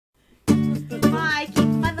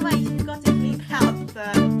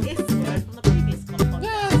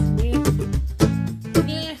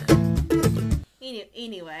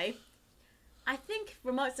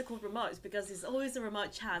remotes are called remotes because there's always a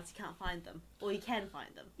remote chance you can't find them. Or you can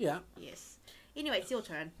find them. Yeah. Yes. Anyway, it's your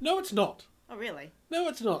turn. No, it's not. Oh, really? No,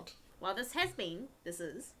 it's not. Well, this has been the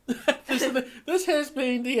This has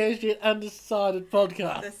been the As Yet Undecided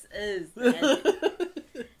podcast. This is the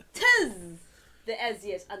Tis the As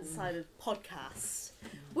Yet Undecided podcast.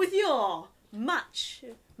 With your much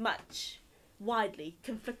widely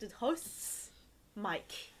conflicted hosts,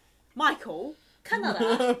 Michael,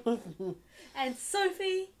 Kanara, and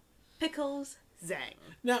Sophie, Pickles, Zhang.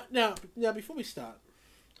 Now, before we start,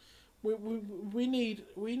 we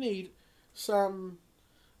need some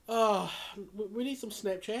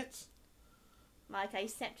Snapchats. Mike, are you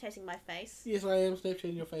Snapchatting my face? Yes, I am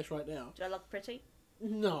Snapchatting your face right now. Do I look pretty?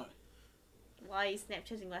 No. Why are you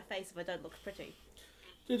Snapchatting my face if I don't look pretty?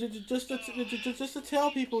 Just to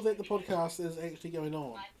tell people that the podcast is actually going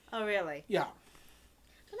on. Oh, really? Yeah.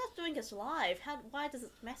 We're not doing it live. Why does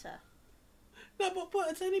it matter? No, but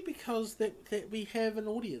it's only because that we have an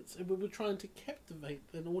audience and we were trying to captivate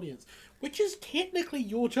an audience, which is technically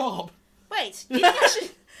your job. Wait, do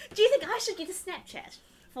you think I should get a Snapchat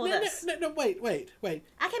for this? No, wait. I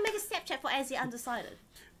can make a Snapchat for As Yet Undecided.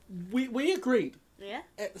 We agreed. Yeah?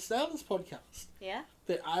 At the start of this podcast. Yeah?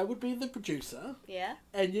 That I would be the producer. Yeah?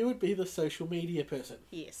 And you would be the social media person.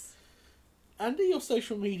 Yes. Under your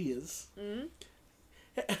social medias,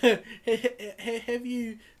 have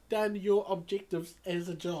you done your objectives as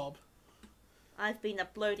a job? I've been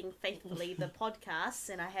uploading faithfully the podcasts,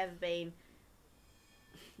 and I haven't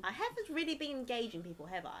really been engaging people,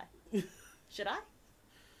 have I? Should I?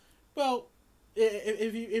 Well,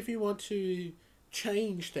 if you want to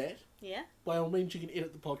change that, yeah, by all means you can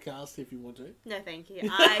edit the podcast if you want to. No, thank you.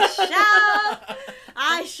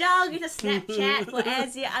 I shall get a Snapchat for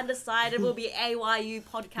As Yet Undecided. Will be AYU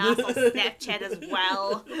podcast on Snapchat as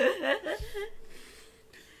well.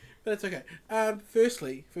 But it's okay.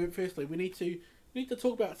 Firstly, we need to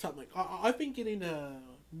talk about something. I've been getting a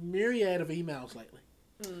myriad of emails lately.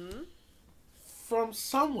 From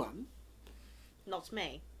someone. Not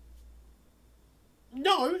me.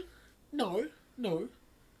 No.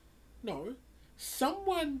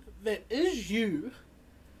 Someone that is you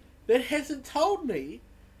that hasn't told me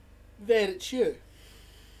that it's you.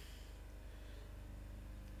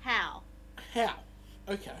 How?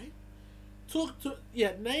 Okay.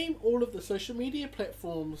 Name all of the social media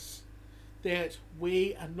platforms that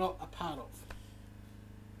we are not a part of.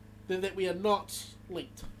 That we are not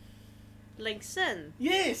linked. LinkedIn.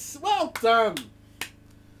 Yes, well done.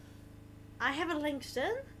 I have a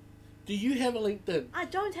LinkedIn. Do you have a LinkedIn? I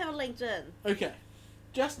don't have a LinkedIn. Okay,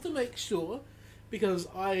 just to make sure, because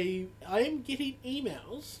I am getting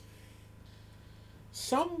emails.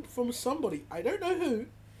 From somebody, I don't know who,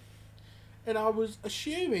 and I was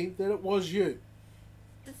assuming that it was you.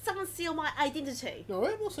 Did someone steal my identity? No,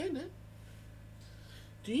 I'm not saying that.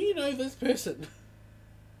 Do you know this person?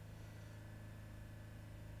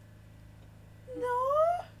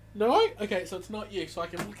 No? Okay, so it's not you, so I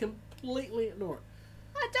can completely ignore it.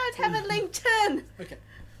 I don't have a LinkedIn! Okay.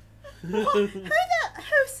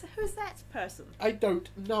 Who's that person? I don't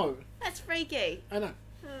know. That's freaky. I know.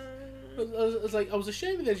 I was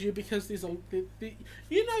ashamed that you because there's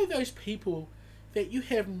you know those people that you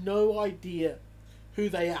have no idea who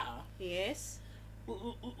they are. Yes.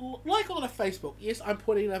 Like on a Facebook. Yes, I'm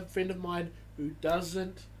putting a friend of mine who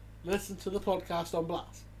doesn't listen to the podcast on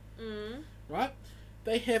blast. Right?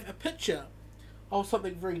 They have a picture of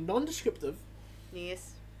something very non-descriptive.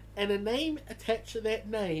 Yes. And a name attached to that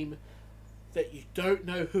name that you don't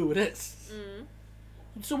know who it is.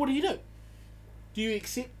 So what do? Do you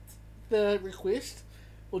accept the request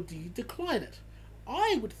or do you decline it?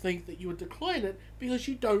 I would think that you would decline it because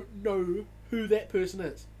you don't know who that person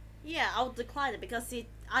is. Yeah, I'll decline it because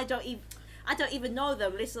I don't even know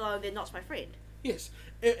them, let alone they're not my friend. Yes.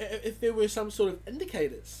 If there were some sort of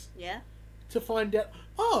indicators. Yeah. To find out,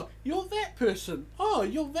 oh, you're that person. Oh,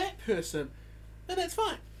 you're that person. Then that's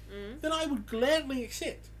fine. Then I would gladly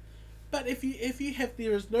accept. But if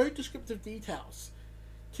there is no descriptive details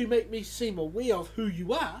to make me seem aware of who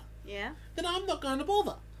you are, then I'm not going to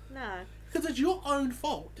bother. No. Because it's your own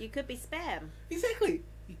fault. You could be spam. Exactly.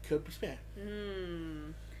 You could be spam.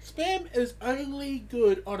 Spam is only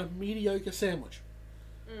good on a mediocre sandwich.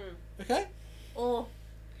 Okay? Or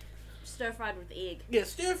stir-fried with egg. Yeah,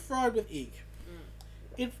 stir-fried with egg.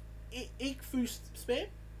 Egg food spam?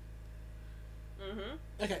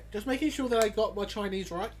 Okay, just making sure that I got my Chinese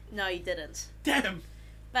right. No, you didn't. Damn!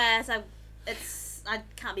 But I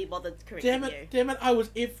can't be bothered correcting you. Damn it, I was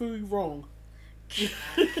every wrong.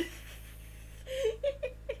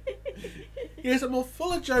 Yes, I'm more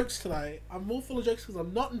full of jokes today. I'm more full of jokes because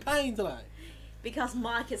I'm not in pain today. Because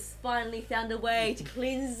Mike has finally found a way to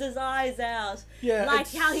cleanse his eyes out. Yeah,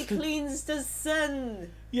 like how he cleansed his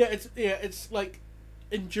sin. Yeah, it's like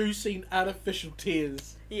inducing artificial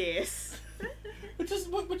tears. Yes. which is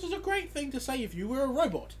a great thing to say if you were a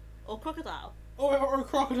robot. Or crocodile. Or a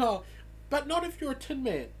crocodile. But not if you're a Tin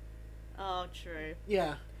Man. Oh, true.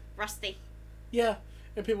 Yeah. Rusty. Yeah.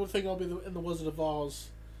 And people think I'll be in the Wizard of Oz.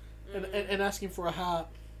 And asking for a heart.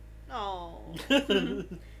 Oh.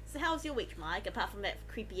 So how was your week, Mike? Apart from that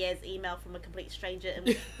creepy ass email from a complete stranger,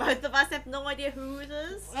 and both of us have no idea who it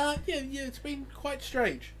is. Yeah, it's been quite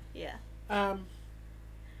strange. Yeah.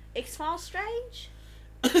 X-Files strange?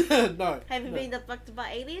 No. Have you been abducted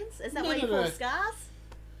by aliens? Is that why you call scars?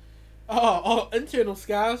 Oh, internal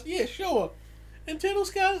scars? Yeah, sure. Internal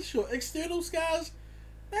scars? Sure. External scars?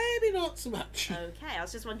 Maybe not so much. Okay, I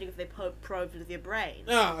was just wondering if they probed with your brain.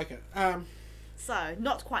 Oh, okay. So,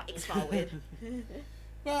 not quite X-File weird.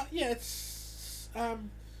 Well, yeah, it's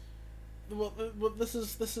well, this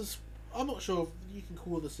is. I'm not sure if you can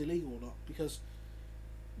call this illegal or not because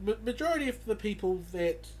majority of the people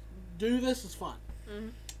that do this is fine.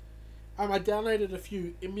 I downloaded a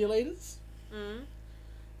few emulators,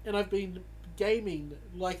 and I've been gaming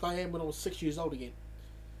like I am when I was 6 years old again.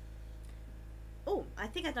 Oh, I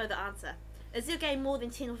think I know the answer. Is your game more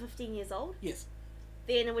than 10 or 15 years old? Yes.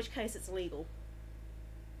 Then in which case it's illegal.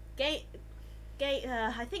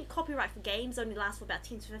 I think copyright for games only lasts for about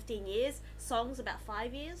 10 to 15 years. Songs about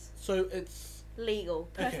 5 years. So it's legal,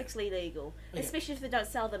 perfectly legal, especially if they don't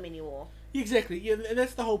sell them anymore. Exactly. Yeah, and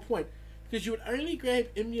that's the whole point. Because you would only grab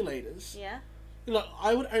emulators. Yeah. Like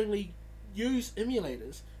I would only use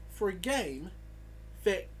emulators for a game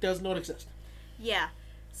that does not exist. Yeah.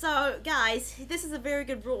 So, guys, this is a very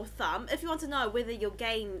good rule of thumb. If you want to know whether your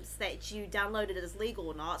games that you downloaded is legal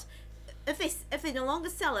or not, if they no longer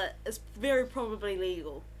sell it, it's very probably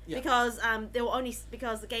legal. Yeah. Because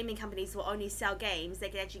because the gaming companies will only sell games they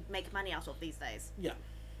can actually make money out of these days. Yeah.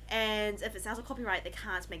 And if it's out of copyright, they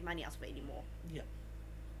can't make money out of it anymore. Yeah.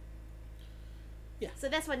 Yeah. So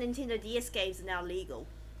that's why Nintendo DS games are now legal.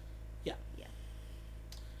 Yeah. Yeah.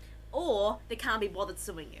 Or they can't be bothered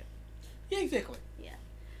suing you. Yeah, exactly. Yeah.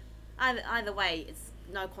 Either way, it's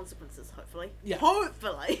no consequences, hopefully. Yeah.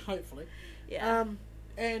 Hopefully. Hopefully. Yeah.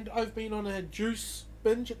 And I've been on a juice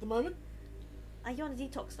binge at the moment. Are you on a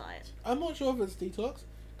detox diet? I'm not sure if it's detox,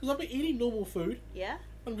 because I've been eating normal food. Yeah?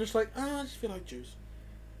 I'm just like, I just feel like juice.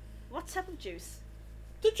 What type of juice?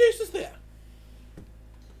 The juice is there.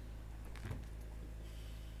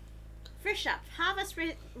 Fresh up. Harvest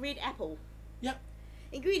red apple. Yep.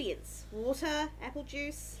 Ingredients: water, apple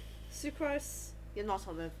juice, sucrose. You're not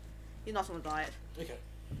on a diet. Okay.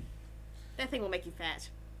 That thing will make you fat.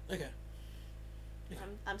 Okay.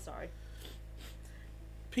 I'm sorry.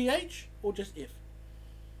 pH or just F?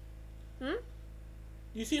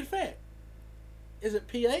 You said fat. Is it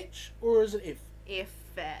pH or is it F? F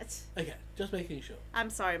fat. Okay, just making sure. I'm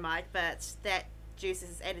sorry, Mike, but that juice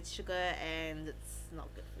is added sugar and it's not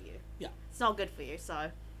good for you. Yeah. It's not good for you,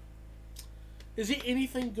 so. Is there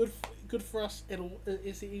anything good for us at all?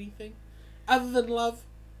 Is there anything other than love?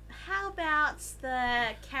 How about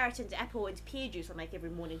the carrot and apple and pear juice I make every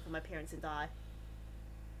morning for my parents and I?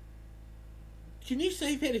 Can you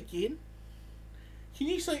say that again? Can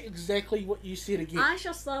you say exactly what you said again? I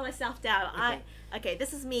shall slow myself down. Okay.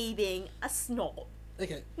 This is me being a snob.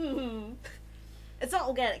 Okay. It's not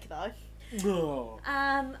organic though. Oh.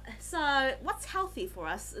 So what's healthy for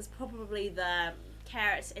us is probably the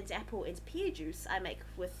carrot and apple and pear juice I make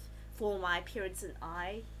for my parents and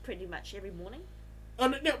I pretty much every morning. Oh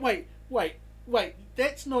no! Wait!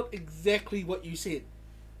 That's not exactly what you said.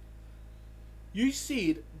 You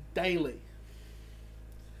said daily.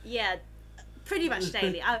 Yeah, pretty much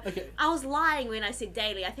daily. Okay. I was lying when I said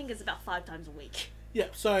daily. I think it's about 5 times a week. Yeah.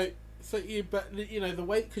 So yeah, but you know the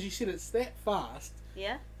way because you said it's that fast.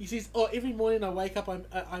 Yeah. He says, "Oh, every morning I wake up,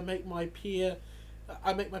 I make my pear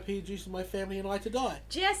juice with my family and I to die."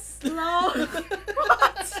 Just slow.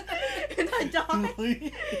 What? And I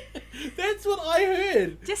die. That's what I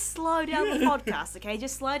heard. Just slow down the podcast, okay?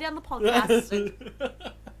 Just slow down the podcast.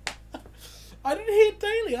 I didn't hear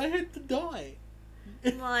daily. I heard to die.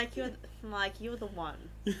 Mike, you're the one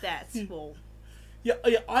that's well. Yeah.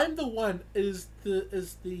 I'm the one is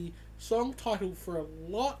the song title for a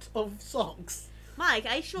lot of songs. Mike,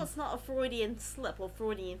 are you sure it's not a Freudian slip or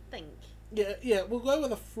Freudian think? Yeah. We'll go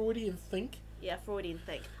with a Freudian think. Yeah, Freudian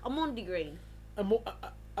think. Amondi green.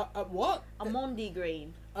 What? Amondi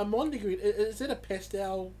green. Amondi green. Is it a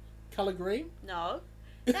pastel colour green? No.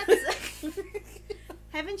 That's.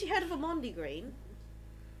 Haven't you heard of Amondi green?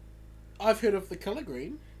 I've heard of the colour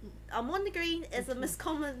green. Amondi green is a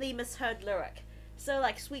commonly misheard lyric. So,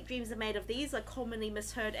 like, sweet dreams are made of these are commonly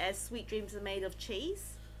misheard as sweet dreams are made of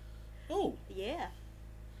cheese. Oh, Yeah.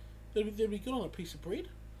 they'd be good on a piece of bread.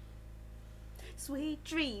 Sweet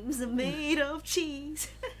dreams are made of cheese.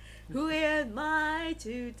 Who am I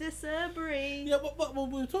to disagree? Yeah, but we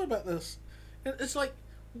were talking about this, and it's like,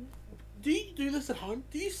 do you do this at home?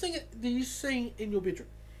 Do you sing it? Do you sing in your bedroom?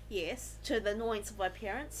 Yes, to the annoyance of my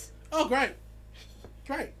parents. Oh, great,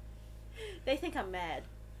 great. They think I'm mad.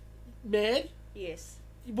 Mad? Yes.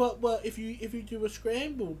 Well, if you do a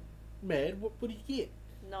scrambled mad, what do you get?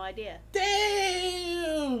 No idea.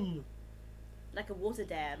 Damn! Like a water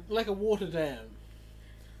dam. Like a water dam.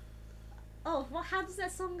 Oh, well, how does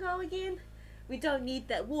that song go again? We don't need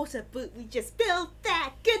that water, but we just built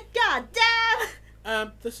that. Good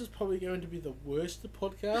goddamn! This is probably going to be the worst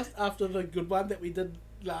podcast after the good one that we did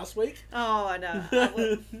last week. Oh, I know.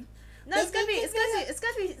 No, it's going to be better.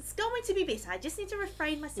 I just need to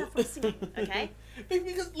refrain myself from singing, okay?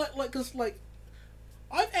 Because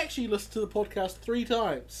I've actually listened to the podcast 3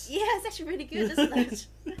 times. Yeah, it's actually really good, isn't it?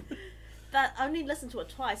 But I only listened to it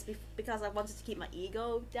twice because I wanted to keep my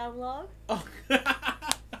ego down low. Oh.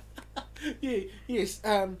 Yeah, yes.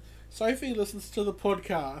 Sophie listens to the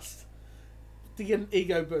podcast to get an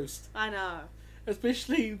ego boost. I know.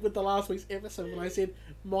 Especially with the last week's episode when I said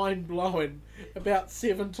mind blowing about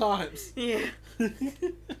 7 times. Yeah.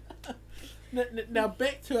 Now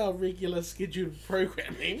back to our regular scheduled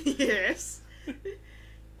programming. Yes.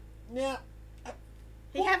 Now,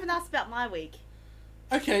 You haven't asked about my week.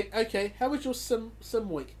 Okay. How was your sim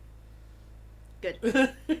week? Good.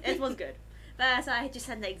 It was good. But so I just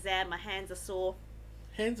had an exam. My hands are sore.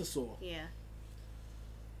 Hands are sore. Yeah.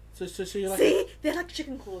 So you're like See, they're like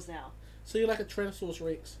chicken claws now. so you're like a Tyrannosaurus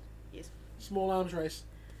Rex. Yes. Small arms race.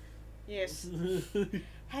 Yes.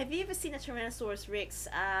 Have you ever seen a Tyrannosaurus Rex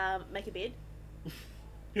make a bed?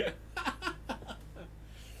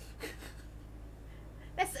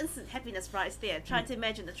 That's instant happiness right there. Trying to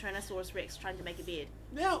imagine the Tyrannosaurus Rex trying to make a bed.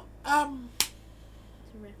 Now, now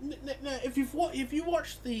if you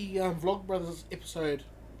watched the Vlogbrothers episode,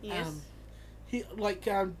 Yes.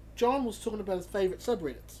 John was talking about his favourite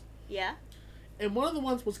subreddits, Yeah. and one of the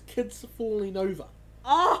ones was kids falling over.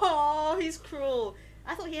 Oh, he's cruel.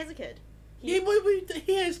 I thought he has a kid. He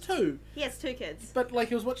has 2. He has 2 kids. But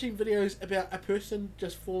he was watching videos about a person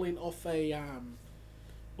just falling off a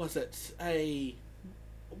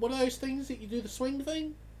one of those things that you do, the swing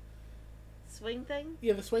thing? Swing thing?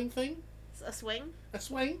 Yeah, the swing thing. A swing? A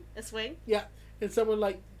swing? A swing? Yeah. And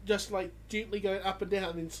someone just gently going up and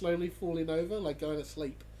down and then slowly falling over, going to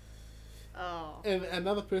sleep. Oh. And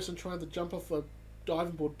another person trying to jump off a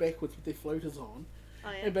diving board backwards with their floaters on. Oh,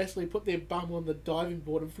 yeah. And basically put their bum on the diving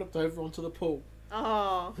board and flipped over onto the pool.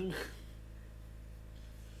 Oh.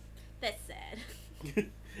 That's sad.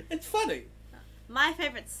 It's funny. My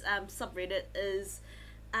favourite subreddit is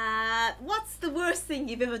what's the worst thing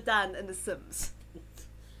you've ever done in The Sims?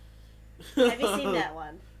 Have you seen that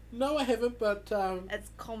one? No, I haven't, but It's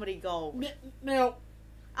comedy gold. now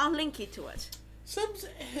I'll link you to it. Sims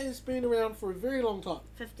has been around for a very long time.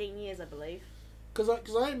 15 years, I believe. Because I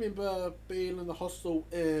remember being in the hostel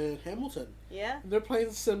in Hamilton. Yeah? And they're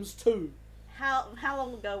playing Sims 2. How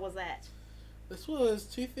long ago was that? This was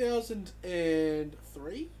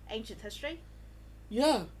 2003? Ancient history?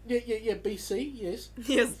 Yeah, BC, yes.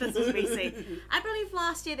 Yes, this was BC. I believe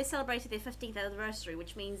last year they celebrated their 15th anniversary,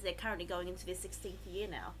 which means they're currently going into their 16th year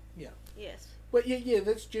now. Yeah. Yes. But yeah,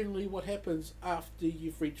 that's generally what happens after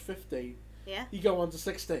you've reached 15. Yeah? You go on to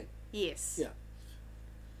 16. Yes. Yeah.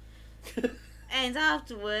 And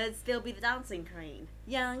afterwards, there'll be the dancing queen.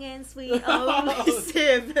 Young and sweet, only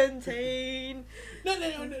 17. No,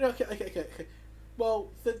 okay. Well,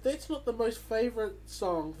 that's not the most favourite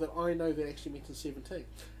song that I know that actually mentions 17.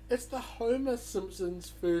 It's the Homer Simpson's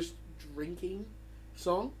first drinking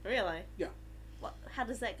song. Really? Yeah. What? How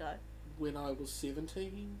does that go? When I was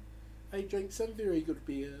 17, I drank some very good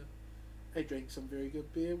beer. I drank some very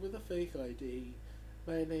good beer with a fake ID.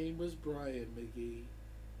 My name was Brian McGee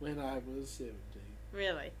when I was 17.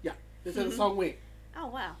 Really? Yeah, that's how the song went. Oh,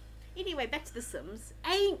 wow. Anyway, back to The Sims.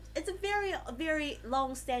 It's a very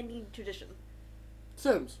long-standing tradition.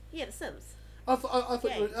 Sims. Yeah, The Sims. I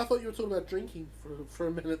thought you were talking about drinking for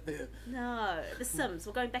a minute there. No, The Sims.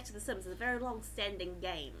 We're going back to The Sims. It's a very long-standing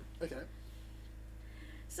game. Okay.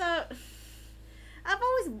 So, I've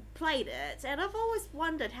always played it, and I've always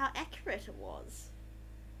wondered how accurate it was.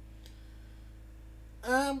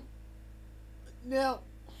 Now,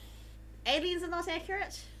 aliens are not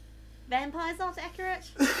accurate. Vampires aren't accurate.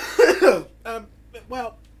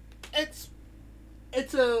 well, it's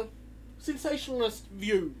a sensationalist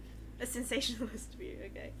view A sensationalist view.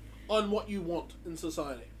 Okay. on what you want in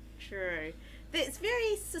society. True. It's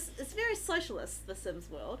very socialist, the Sims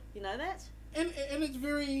world. You know that? And it's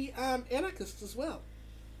very anarchist as well.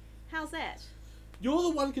 How's that? You're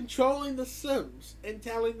the one controlling the Sims and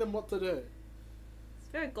telling them what to do. It's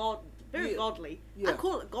very godly. Yeah. I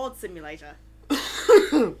call it God Simulator.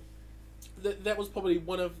 That was probably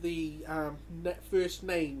one of the first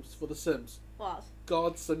names for the Sims. What?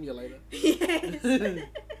 God Simulator. Yes.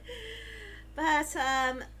 But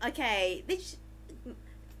okay, let's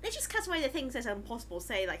just cut away the things that are impossible.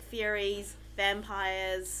 Say like fairies,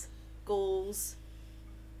 vampires, ghouls,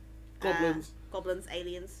 Goblins,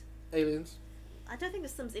 aliens. aliens. I don't think the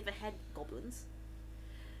Sims ever had goblins.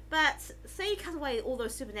 But say you cut away all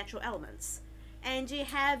those supernatural elements, and you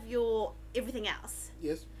have your everything else.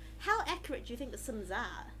 Yes. How accurate do you think the Sims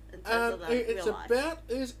are in terms of it's real life? about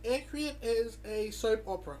as accurate as a soap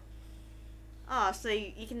opera. Oh, so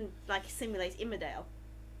you can like simulate Emmerdale.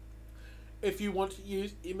 If you want to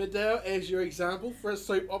use Emmerdale as your example for a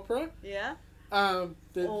soap opera, Yeah.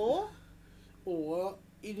 Or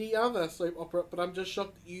any other soap opera, but I'm just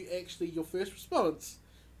shocked that your first response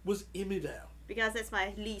was Emmerdale. Because that's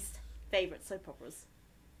my least favourite soap operas.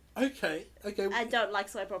 Okay. I don't like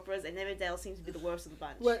soap operas, and Emmerdale seems to be the worst of the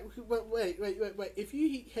bunch. Wait. If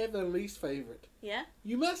you have a least favourite, Yeah?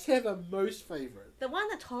 you must have a most favourite. The one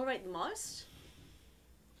I tolerate the most?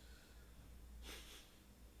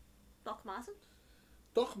 Doc Martin?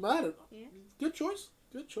 Doc Martin. Yeah. Good choice.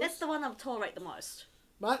 That's the one I tolerate the most.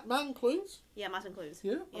 Martin Clunes? Yeah, Martin Clunes.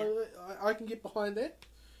 Yeah. Yeah. I can get behind that.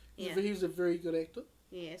 Yeah. He was a very good actor.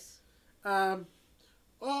 Yes. Well,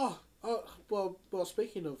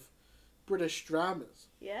 speaking of British dramas,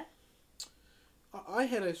 Yeah? I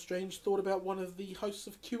had a strange thought about one of the hosts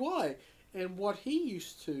of QI and what he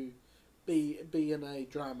used to be in a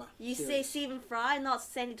drama. You series. say Stephen Fry, not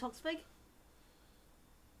Sandy Toksvig?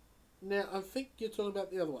 Now, I think you're talking about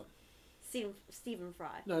the other one. Stephen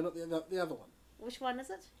Fry. No, not the other one. Which one is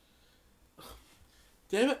it?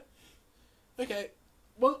 Damn it. Okay.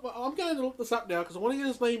 Well, I'm going to look this up now because I want to get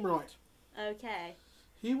his name right. Okay.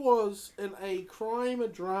 He was in a crime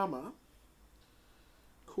drama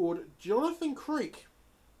called Jonathan Creek.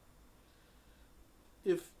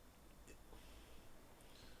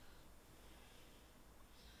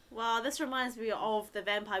 Well, this reminds me of the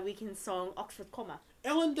Vampire Weekend song Oxford Comma.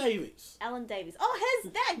 Alan Davies. Alan Davies. Oh,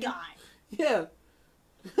 here's that guy! Yeah.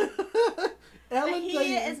 Alan The Davies.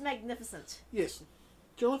 hair is magnificent. Yes.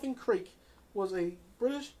 Jonathan Creek was a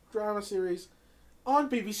British drama series on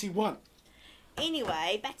BBC One.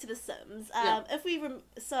 Anyway, back to The Sims. Yeah. If we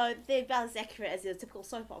so they're about as accurate as your typical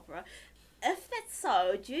soap opera. If that's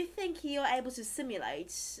so, do you think you're able to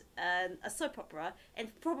simulate a soap opera and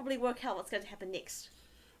probably work out what's going to happen next?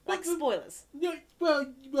 Like spoilers. Yeah.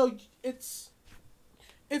 Well, it's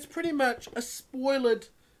pretty much a spoiled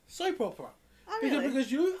soap opera. Oh, really?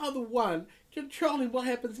 Because you are the one controlling what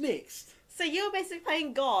happens next. So you're basically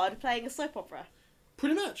playing God, playing a soap opera.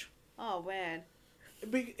 Pretty much. Oh man.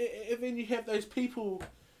 And then you have those people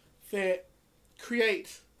that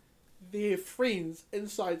create their friends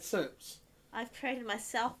inside Sims. I've created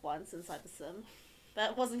myself once inside The Sim, but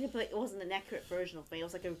it wasn't complete. It wasn't an accurate version of me. It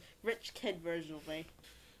was like a rich kid version of me.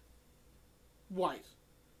 Wait,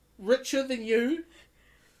 richer than you?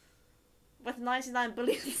 With 99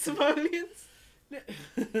 billion simoleons.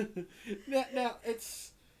 Now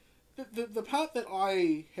it's the part that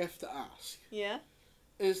I have to ask. Yeah.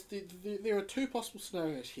 Is there are two possible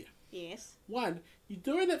scenarios here. Yes. One, you're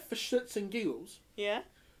doing it for shits and giggles. Yeah.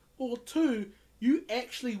 Or two, you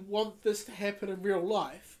actually want this to happen in real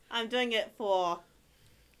life. I'm doing it for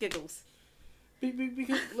giggles.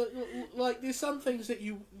 Because like there's some things that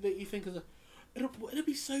you think is it'd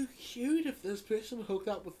be so cute if this person hooked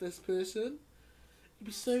up with this person. It'd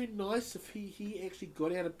be so nice if he actually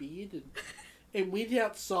got out of bed and went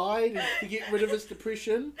outside to get rid of his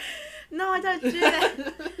depression. No, I don't do that.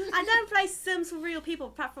 I don't play Sims for real people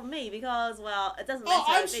apart from me because, well, it doesn't matter.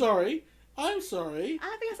 Oh, I'm sorry.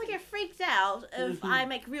 Because I get freaked out if I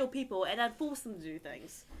make real people and I force them to do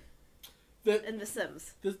things in The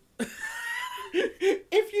Sims.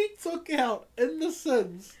 If you took out in The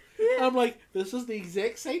Sims, yeah. I'm like, this is the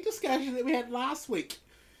exact same discussion that we had last week.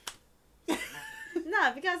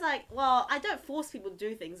 No, because I don't force people to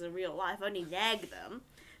do things in real life. I only nag them.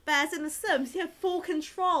 But in The Sims, you have full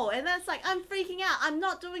control, and that's like, I'm freaking out. I'm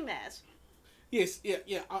not doing that. Yes,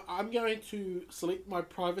 yeah. I'm going to select my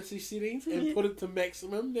privacy settings and put it to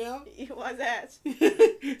maximum now. Why's that?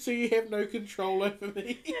 So you have no control over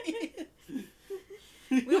me.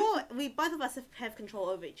 we both of us have control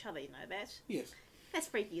over each other. You know that. Yes. That's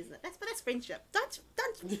freaky, isn't it? That's friendship. Don't.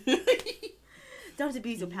 Don't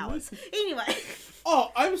abuse your powers. Anyway.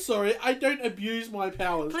 Oh, I'm sorry. I don't abuse my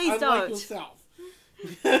powers. Please unlike don't. yourself.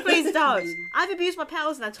 Please don't. I've abused my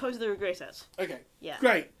powers and I totally regret it. Okay. Yeah.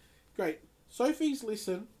 Great. Sophie's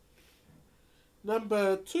lesson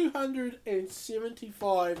number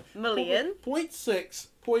 275 million.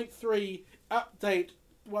 0.6.3 update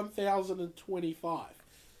 1025.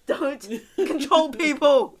 Don't control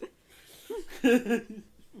people.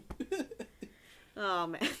 Oh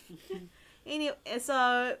man. Anyway,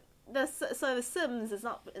 so the Sims is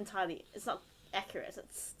not entirely. It's not accurate.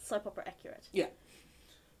 It's soap opera accurate. Yeah.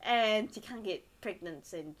 And you can't get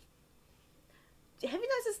pregnant. And have you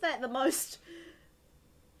noticed that the most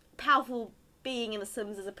powerful being in the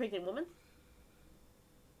Sims is a pregnant woman?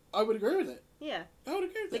 I would agree with it. Yeah. I would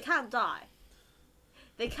agree with They that. can't die.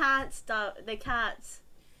 They can't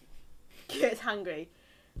get hungry.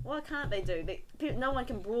 What can't they do? No one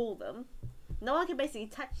can brawl them. No one can basically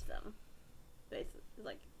touch them.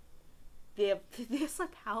 They're so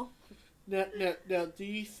powerful. Now, do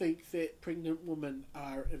you think that pregnant women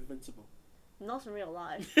are invincible? Not in real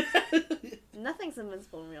life. Nothing's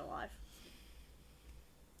invincible in real life.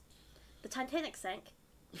 The Titanic sank.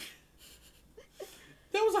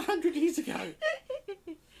 That was 100 years ago.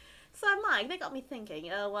 So, Mike, that got me thinking,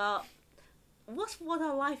 well, what would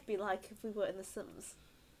our life be like if we were in The Sims?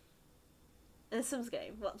 In a Sims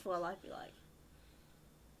game, what would our life be like?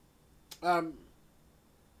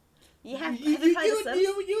 You Have you played The Sims?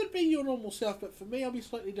 You would be your normal self, but for me, I'll be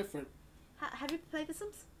slightly different. Have you played The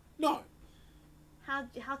Sims? No. How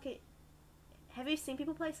can... Have you seen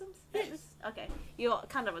people play Sims? Yes. Okay. You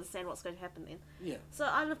kind of understand what's going to happen then. Yeah. So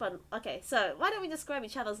I live on... Okay, so why don't we describe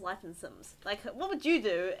each other's life in Sims? Like, what would you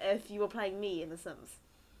do if you were playing me in The Sims?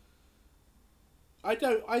 I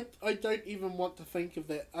don't even want to think of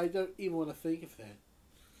that. I don't even want to think of that.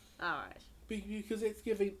 Alright. Because it's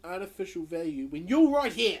giving artificial value when you're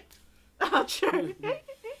right here. Oh, true.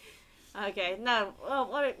 Okay, no,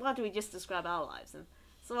 well, why do we just describe our lives then?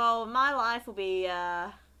 So, well, my life will be,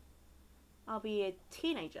 I'll be a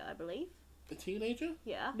teenager, I believe. A teenager?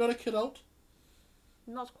 Yeah. Not a kidult?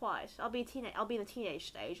 Not quite. I'll be in the teenage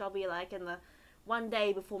stage. I'll be like in the one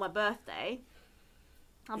day before my birthday.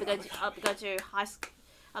 I'll be going to high school.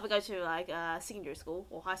 I'll be going to like secondary school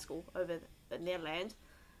or high school over the Netherlands.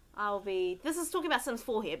 This is talking about Sims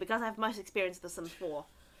 4 here because I have most experience with The Sims 4.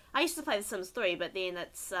 I used to play The Sims 3, but then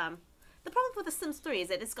it's the problem with The Sims 3 is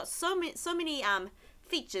that it's got so many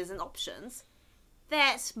features and options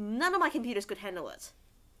that none of my computers could handle it.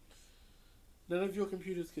 None of your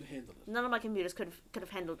computers could handle it. None of my computers could have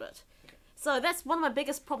handled it. Okay. So that's one of my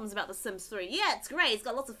biggest problems about The Sims 3. Yeah, it's great. It's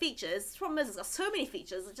got lots of features. The problem is it's got so many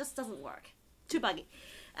features. It just doesn't work. Too buggy.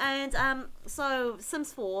 And so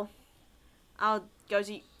Sims 4, I'll go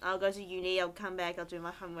to uni. I'll come back. I'll do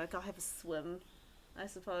my homework. I'll have a swim, I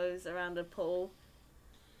suppose, around a pool.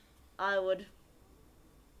 I would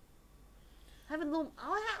have a normal.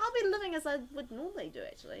 I'll be living as I would normally do,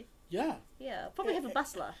 actually. Yeah. Yeah, I'll probably have a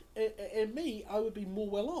bustler. And me, I would be more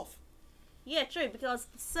well off. Yeah, true, because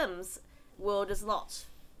the Sims world is a lot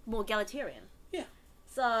more egalitarian. Yeah.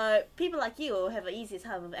 So people like you will have an easier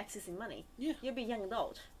time of accessing money. Yeah. You'll be a young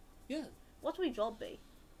adult. Yeah. What will your job be?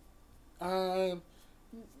 Now,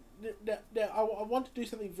 I want to do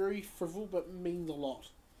something very frivol, but means a lot.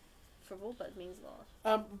 Frivol, but it means a lot.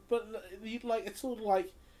 But like it's sort of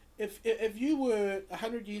like if you were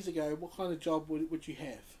 100 years ago, what kind of job would you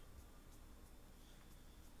have?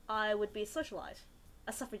 I would be a socialite,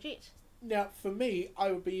 a suffragette. Now, for me,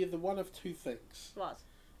 I would be either one of two things. What?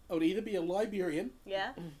 I would either be a librarian,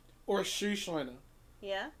 Yeah, or a shoe shiner.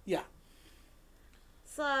 yeah. Yeah.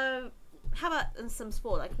 So, how about in Sims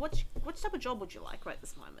 4? Like, which type of job would you like right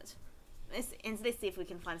this moment? Let's see if we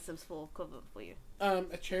can find a Sims 4 equivalent for you.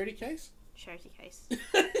 A charity case. Charity case.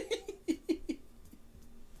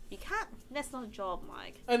 You can't. That's not a job,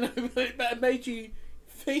 Mike. I know, but it made you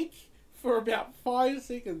think for about 5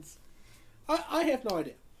 seconds. I have no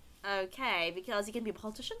idea. Okay, because you can be a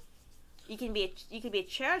politician. You can be a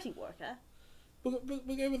charity worker. We'll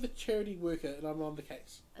go with the charity worker, and I'm on the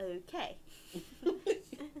case. Okay.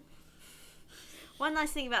 One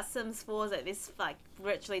nice thing about Sims 4 is that there's like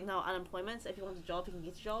virtually no unemployment. So if you want a job, you can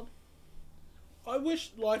get a job. I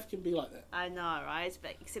wish life can be like that. I know, right?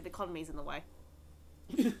 But except the economy's in the way.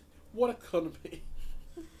 What economy?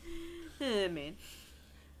 Oh, man.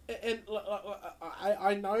 And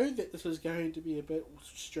I know that this is going to be a bit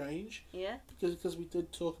strange. Yeah? Because we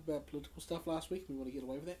did talk about political stuff last week. We want to get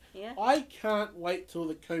away with that. Yeah? I can't wait till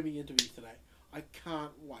the Comey interview today. I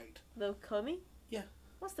can't wait. The Comey? Yeah.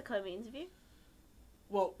 What's the Comey interview?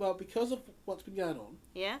 Well, because of what's been going on,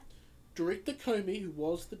 Yeah? Director Comey, who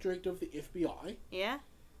was the director of the FBI, Yeah.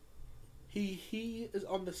 he is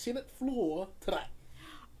on the Senate floor today.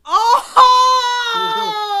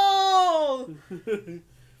 Oh!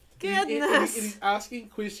 Goodness. And he's asking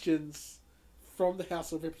questions from the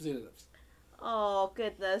House of Representatives. Oh,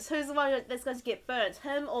 goodness. Who's the one that's going to get burnt?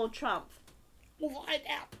 Him or Trump? We'll find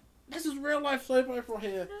out. This is real life soap opera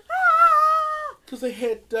here. Ah! Because they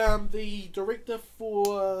had the director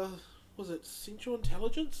for, was it Central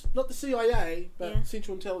Intelligence? Not the CIA, but Yeah.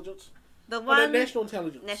 Central Intelligence. The Oh, no, one... National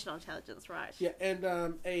Intelligence. National Intelligence, right. Yeah, and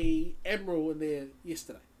a admiral in there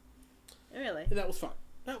yesterday. Really? And that was fun.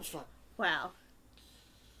 That was fun. Wow.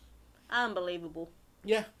 Unbelievable.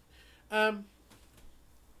 Yeah. Oh,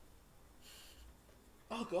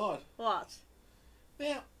 God. What?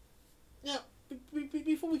 Now,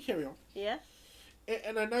 before we carry on, Yeah?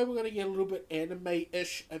 and I know we're going to get a little bit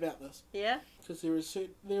anime-ish about this, Yeah? because there is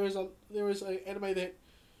a anime that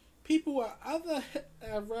people are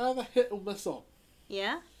rather hit or miss on,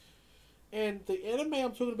 Yeah? and the anime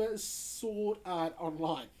I'm talking about is Sword Art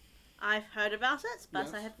Online. I've heard about it, but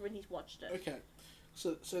Yes. I haven't really watched it. Okay,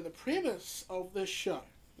 so the premise of this show,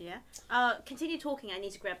 Yeah? Continue talking. I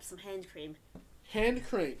need to grab some hand cream. hand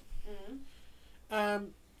cream.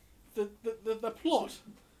 The plot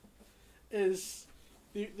is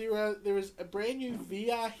there is a brand new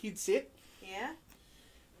VR headset Yeah?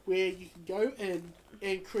 where you can go in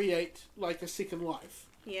and create like a second life,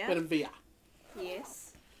 Yeah? but in VR,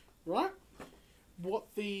 Yes. right?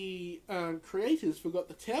 What the creators forgot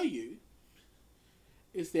to tell you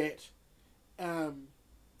is that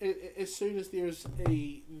as soon as there is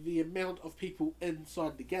the amount of people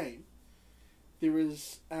inside the game, there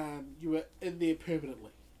is you are in there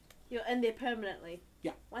permanently. You're in there permanently.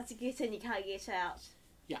 Yeah. Once you get in, you can't get out.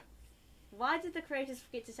 Yeah. Why did the creators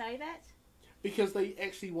forget to tell you that? Because they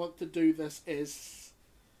actually want to do this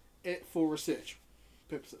for research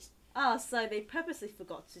purposes. Oh, so they purposely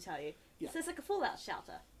forgot to tell you. Yeah. So it's like a fallout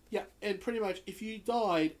shelter. Yeah, and pretty much if you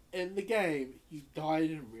died in the game, you died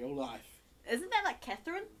in real life. Isn't that like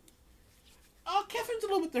Catherine? Oh, Catherine's a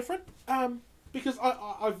little bit different. Because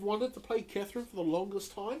I've wanted to play Catherine for the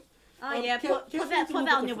longest time. Oh yeah, put Catherine's that a little on bit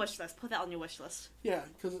your different. wish list. Put that on your wish list. Yeah,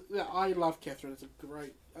 because I love Catherine.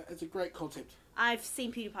 It's a great concept. I've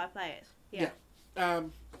seen PewDiePie play it. Yeah.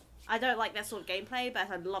 I don't like that sort of gameplay, but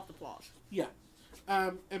I love the plot. Yeah.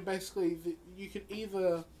 And basically, you can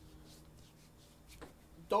either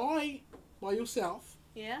die by yourself,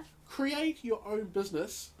 Yeah. create your own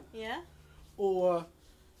business, Yeah. or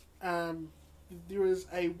there is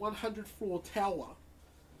a 100-floor tower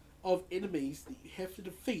of enemies that you have to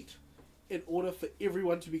defeat in order for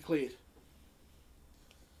everyone to be cleared.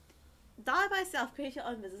 Die by yourself, create your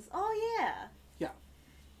own business. Oh yeah. Yeah.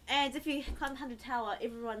 And if you climb 100 tower,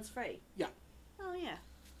 everyone's free. Yeah. Oh yeah.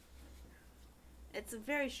 It's a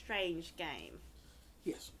very strange game.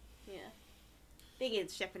 Yes. Yeah. Being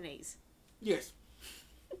it's Japanese. Yes.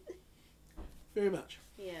 Very much.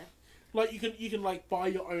 Yeah. Like you can like buy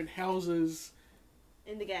your own houses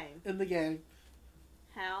In the game. in the game,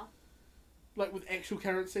 How? like with actual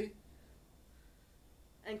currency.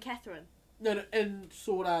 And Catherine. No, in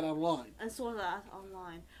Sword Art Online. And Sword Art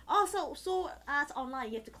Online. Oh, so Sword Art Online,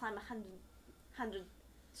 you have to climb 100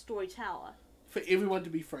 story tower For everyone to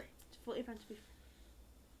be free. for everyone to be.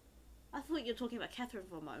 I thought you were talking about Catherine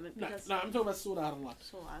for a moment No, because I'm talking about Sword Art Online.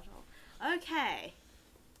 Sword Art Online. Okay.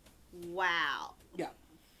 Wow. Yeah.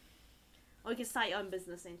 Or you can start your own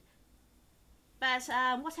business then. But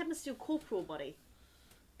what happens to your corporal body?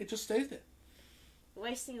 It just stays there.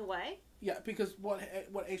 Wasting away? Yeah, because what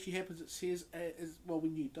actually happens, it says is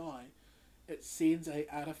when you die, it sends a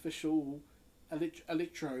artificial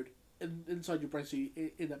electrode inside your brain, so you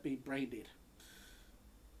end up being brain dead.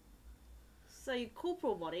 So your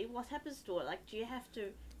corporal body, what happens to it? Like, do you have to?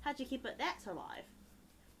 How do you keep it that alive?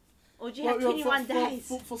 Or do you have 21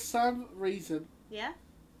 days? For some reason, Yeah.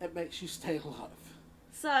 it makes you stay alive.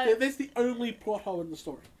 So That's the only plot hole in the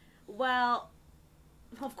story. well,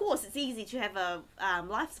 of course, it's easy to have a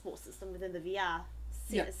life support system within the VR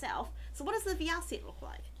set itself. So what does the VR set look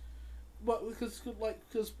like? Well, because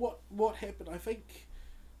what happened? I think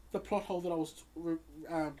the plot hole that I was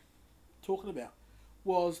talking about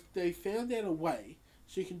was they found out a way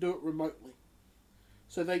so you can do it remotely.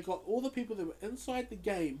 So they got all the people that were inside the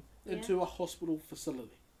game into a hospital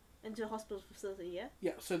facility. Into a hospital facility, yeah?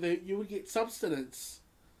 Yeah, so you would get subsistence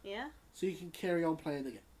Yeah? so you can carry on playing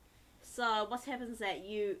the game. So what happens is that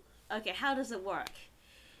you... Okay, how does it work?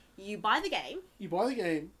 You buy the game, You buy the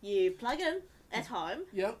game. you plug it in at home,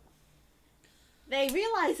 Yeah, they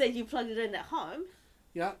realise that you plugged it in at home,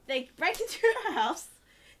 yeah, they break into your house,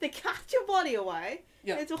 They cut your body away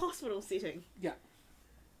Yeah. into a hospital setting. Yeah.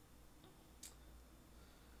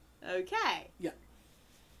 Okay. Yeah.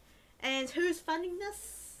 And who's funding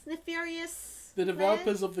this nefarious The plan?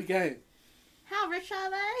 developers of the game. How rich are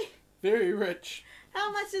they? Very rich.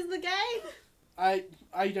 How much is the game? I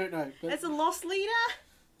don't know. But It's a lost leader?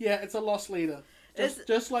 yeah, it's a lost leader.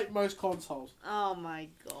 Just like most consoles. Oh my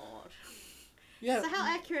god. Yeah. So how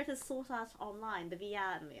accurate is Sword Art Online, the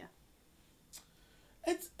VR in there?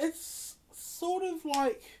 It's sort of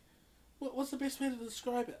like, what's the best way to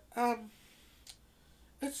describe it?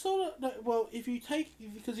 It's sort of, no, well,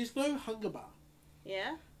 because there's no hunger bar,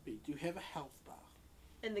 Yeah? but you do have a health bar.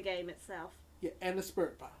 In the game itself. Yeah, and a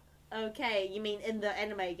spirit bar. Okay, you mean in the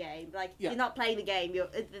anime game? Like, Yeah. you're not playing the game,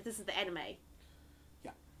 this is the anime.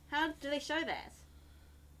 Yeah. How do they show that?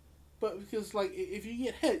 But because, like, if you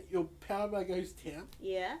get hit, your power bar goes down.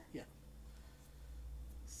 Yeah? Yeah.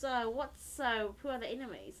 So, who are the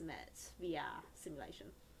enemies in that VR simulation?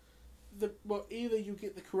 Either you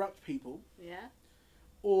get the corrupt people, Yeah?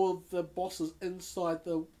 or the bosses inside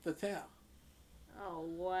the tower. Oh,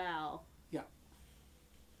 wow. Yeah.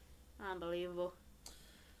 Unbelievable.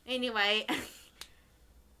 Anyway,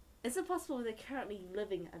 is it possible they're currently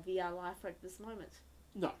living a VR life right at this moment?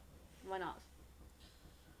 No. Why not?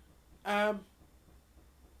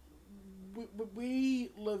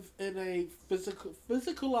 We live in a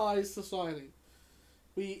physicalized society.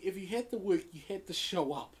 If you had to work, you had to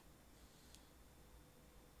show up.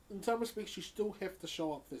 In some respects, you still have to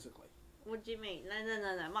show up physically. What do you mean?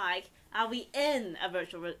 No, Mike. Are we in a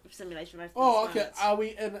virtual simulation right at Oh, this okay. moment? Are we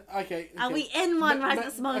in? Okay. Are we in one No, right no, at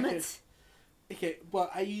this moment? Okay. Well,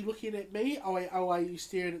 are you looking at me, or are you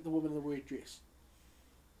staring at the woman in the red dress?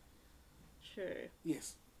 True.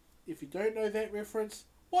 Yes. If you don't know that reference,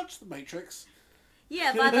 watch The Matrix.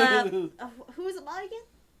 Yeah, but who is it by again?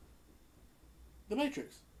 The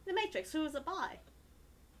Matrix. The Matrix. Who is it by?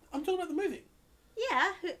 I'm talking about the movie.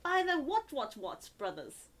 Yeah, by the what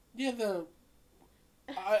brothers. Yeah,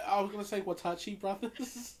 I was going to say Watachi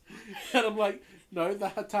brothers. And I'm like, no, the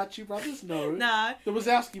Hitachi brothers? No. No. The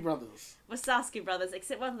Wazowski brothers. Wachowski brothers,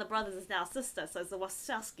 except one of the brothers is now a sister, so it's the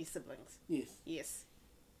Wachowski siblings. Yes. Yes.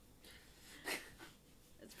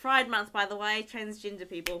 It's Pride Month, by the way. Transgender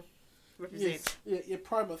people represent. Yes. Yeah,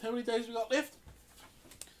 Pride Month. How many days we got left?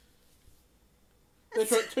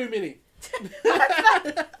 That's right, too many.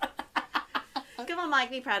 Come on, Mike,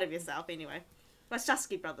 be proud of yourself anyway.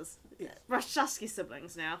 Wachowski brothers. Yes. Wachowski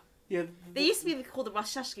siblings now. Yeah. They used to be called the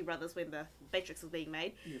Wachowski brothers when the Matrix was being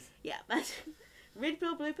made. Yes. Yeah, but red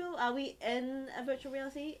pill, blue pill, are we in a virtual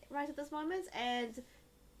reality right at this moment? And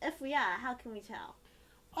if we are, how can we tell?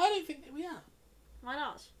 I don't think that we are. Why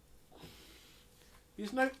not?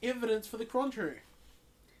 There's no evidence for the contrary.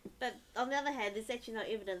 But on the other hand, there's actually no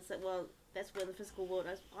evidence that, well, that's where the physical world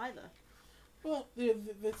is either. Well, yeah,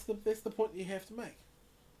 that's the point you have to make.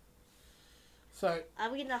 So, Are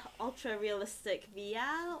we in a ultra realistic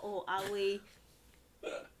VR, or are we?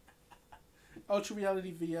 ultra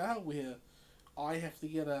reality VR, where I have to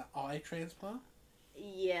get an eye transplant.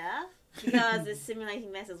 Yeah, because it's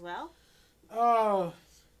simulating that as well. Oh,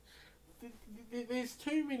 there's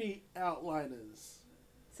too many outliners,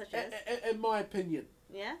 Such as, in my opinion.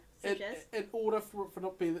 yeah, such as, In order for it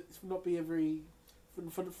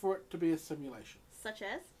to be a simulation. such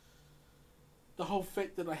as. The whole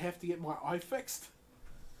fact that I have to get my eye fixed.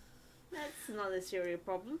 That's not necessarily a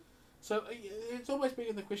problem. So it's almost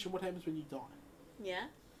begging the question: what happens when you die? Yeah,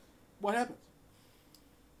 What happens?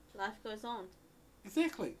 life goes on.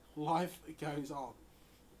 Exactly, life goes on.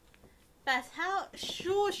 But how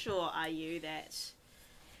sure are you that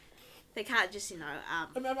they can't just,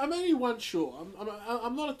 I'm only one sure.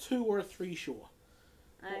 I'm not a 2 or a 3 sure,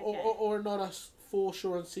 okay. or not a 4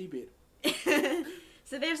 sure on seabed.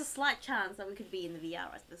 So there's a slight chance that we could be in the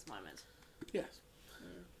VR at this moment. Yes.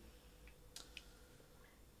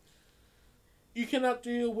 You cannot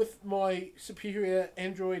deal with my superior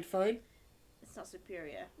Android phone. It's not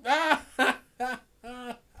superior.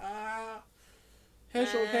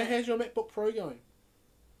 How's your MacBook Pro going?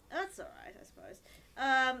 That's alright, I suppose.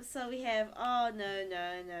 So we have,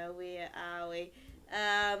 no, where are we?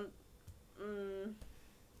 There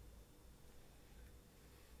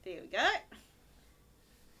we go.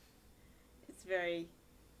 It's very,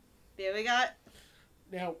 there we go.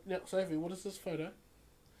 Now, Sophie, what is this photo?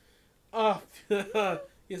 Oh,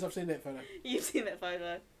 yes, I've seen that photo. You've seen that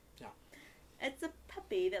photo. Yeah. It's a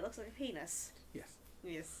puppy that looks like a penis. Yes.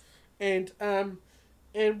 Yes.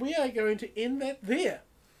 And we are going to end that there.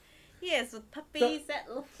 Yes, with puppies that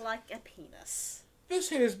look like a penis. This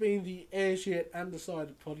has been the As Yet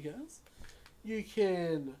Undecided podcast. You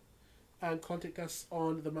can contact us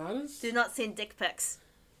on the Manas. Do not send dick pics.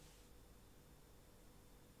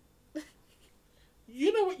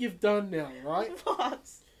 You know what you've done now, right? What?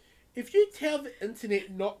 If you tell the internet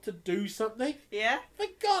not to do something, Yeah? they're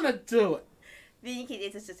gonna do it. Then you can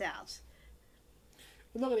edit it out.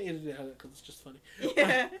 I'm not gonna edit it out because it's just funny.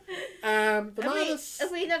 Yeah. The Manas...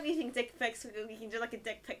 If we end up using dick pics, we can do like a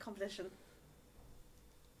dick pic competition.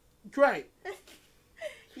 Great.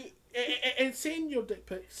 And send your dick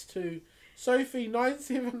pics to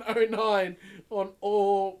Sophie9709 on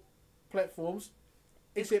all platforms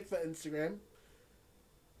except for Instagram.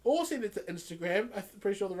 Or send it to Instagram. I'm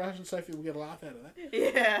pretty sure the Russian Sophie will get a laugh out of that.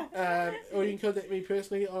 Yeah. Or you can contact me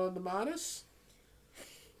personally on the Manas.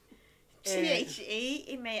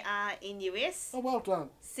 TheMarnus. Oh, well done.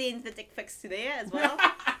 Send the dick pics to there as well.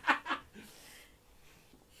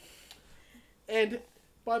 And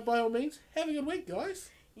by all means, have a good week, guys.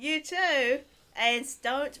 You too. And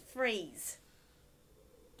don't freeze.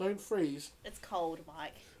 Don't freeze. It's cold,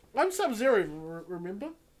 Mike. I'm Sub-Zero, remember?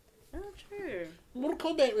 Oh, true.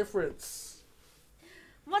 Mortal Kombat reference.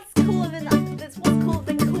 What's cooler than